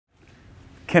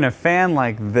Can a fan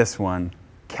like this one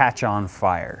catch on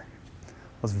fire? Well,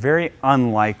 it's very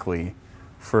unlikely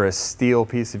for a steel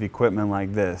piece of equipment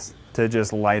like this to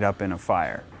just light up in a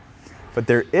fire. But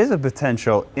there is a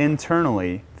potential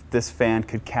internally that this fan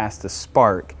could cast a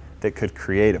spark that could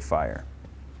create a fire.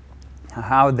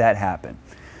 How would that happen?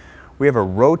 We have a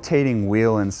rotating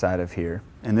wheel inside of here,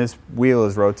 and this wheel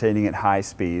is rotating at high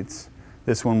speeds.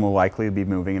 This one will likely be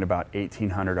moving at about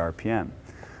 1800 RPM.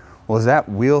 Well, as that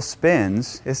wheel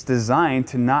spins, it's designed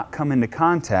to not come into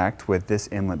contact with this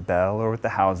inlet bell or with the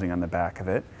housing on the back of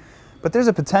it. But there's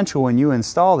a potential when you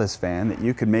install this fan that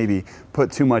you could maybe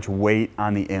put too much weight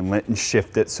on the inlet and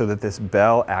shift it so that this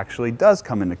bell actually does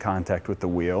come into contact with the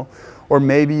wheel. Or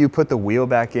maybe you put the wheel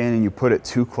back in and you put it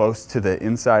too close to the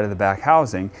inside of the back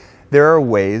housing. There are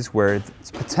ways where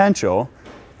it's potential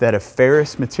that a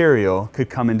ferrous material could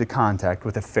come into contact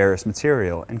with a ferrous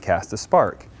material and cast a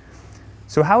spark.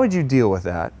 So how would you deal with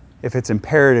that if it's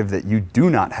imperative that you do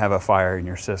not have a fire in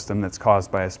your system that's caused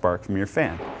by a spark from your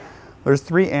fan? There's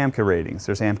 3 AMCA ratings.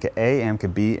 There's AMCA A,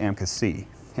 AMCA B, AMCA C.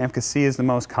 AMCA C is the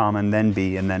most common, then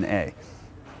B, and then A.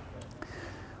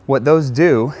 What those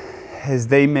do is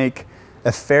they make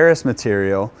a ferrous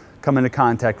material come into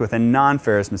contact with a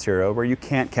non-ferrous material where you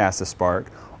can't cast a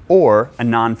spark, or a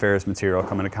non-ferrous material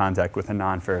come into contact with a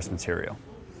non-ferrous material.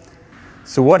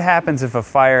 So what happens if a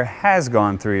fire has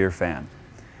gone through your fan?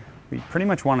 You pretty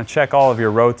much want to check all of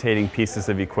your rotating pieces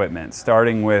of equipment,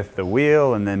 starting with the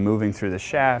wheel and then moving through the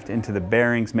shaft into the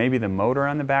bearings, maybe the motor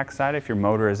on the back side if your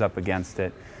motor is up against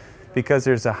it, because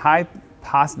there's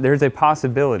a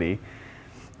possibility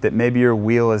that maybe your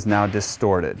wheel is now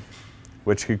distorted,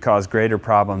 which could cause greater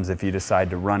problems if you decide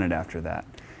to run it after that.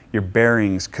 Your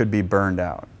bearings could be burned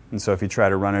out, and so if you try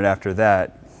to run it after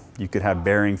that, you could have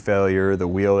bearing failure, the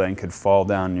wheel then could fall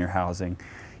down in your housing.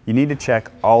 You need to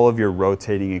check all of your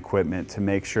rotating equipment to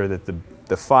make sure that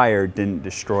the fire didn't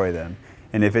destroy them.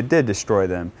 And if it did destroy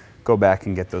them, go back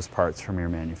and get those parts from your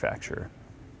manufacturer.